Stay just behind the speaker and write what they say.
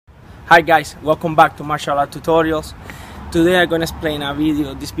Hi guys, welcome back to Martial Art Tutorials. Today I'm gonna explain a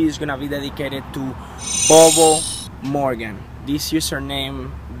video. This video is gonna be dedicated to Bobo Morgan. This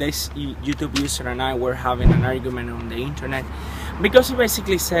username, this YouTube user and I were having an argument on the internet because he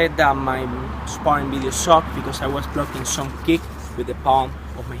basically said that my sparring video sucked because I was blocking some kick with the palm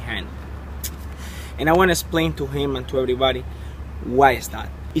of my hand. And I want to explain to him and to everybody why is that.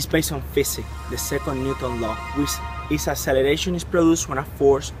 It's based on physics, the second Newton law, which is acceleration is produced when a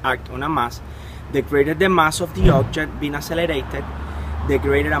force acts on a mass. The greater the mass of the object being accelerated, the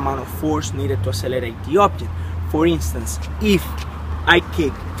greater amount of force needed to accelerate the object. For instance, if I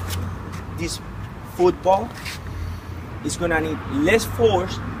kick this football, it's gonna need less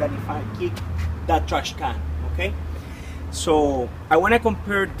force than if I kick that trash can, okay? So I wanna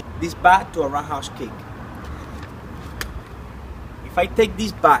compare this bat to a roundhouse kick. If I take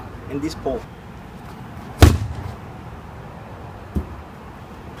this bat and this ball,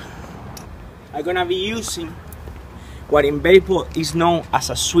 I'm gonna be using what in baseball is known as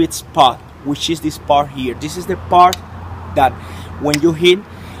a sweet spot, which is this part here. This is the part that when you hit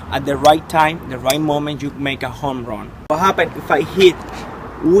at the right time, the right moment, you make a home run. What happens if I hit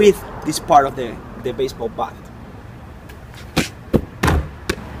with this part of the baseball bat?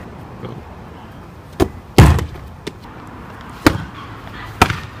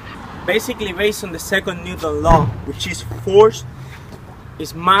 Basically based on the second Newton law, which is force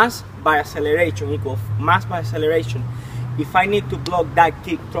is mass by acceleration equals mass by acceleration. If I need to block that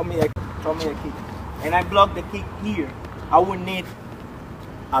kick, throw me the kick, and I block the kick here, I will need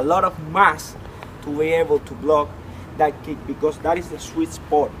a lot of mass to be able to block that kick, because that is the sweet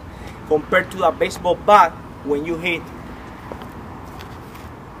spot compared to a baseball bat. When you hit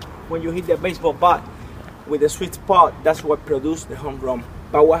the baseball bat with the sweet spot, that's what produces the home run.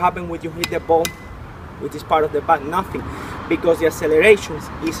 But what happens when you hit the ball with this part of the bat? Nothing, because the acceleration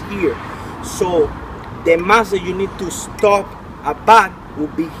is here. So the mass that you need to stop a bat will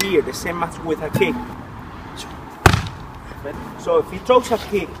be here, the same as with a kick. So if he throws a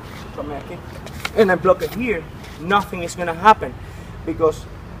kick, and I block it here, nothing is gonna happen, because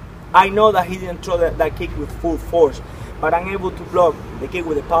I know that he didn't throw that kick with full force, but I'm able to block the kick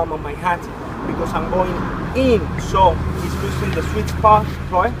with the palm of my hand because I'm going in. So he's using the sweet spot,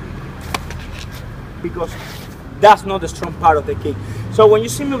 right? Because that's not the strong part of the kick. So when you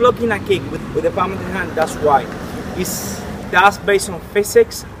see me blocking a kick with the palm of the hand, that's why. That's based on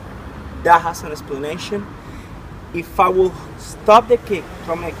physics. That has an explanation. If I will stop the kick,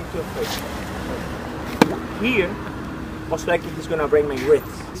 throw my kick to the face, here, most likely he's gonna break my wrist.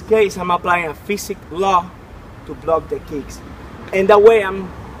 In this case, I'm applying a physics law to block the kicks, and that way I'm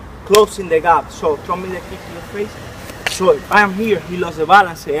closing the gap. So throw me the kick to the face. So if I am here, he lost the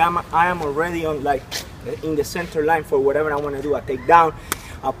balance. I am already on, like, in the center line for whatever I want to do, a takedown,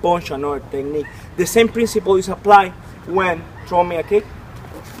 a punch, another technique. The same principle is applied when throw me a kick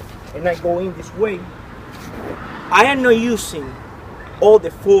and I go in this way. I am not using all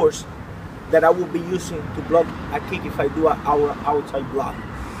the force that I will be using to block a kick if I do an outside block.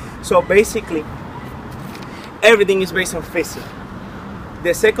 So basically, everything is based on physics.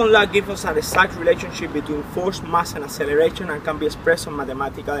 The second law gives us an exact relationship between force, mass, and acceleration, and can be expressed on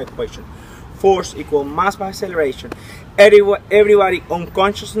mathematical equation. Force equals mass by acceleration. Everybody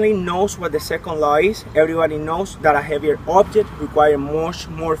unconsciously knows what the second law is. Everybody knows that a heavier object requires much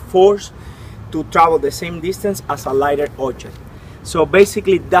more force to travel the same distance as a lighter object. So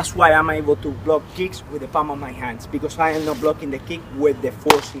basically, that's why I'm able to block kicks with the palm of my hands, because I am not blocking the kick with the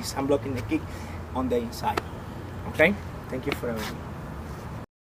forces. I'm blocking the kick on the inside. Okay? Thank you for everything.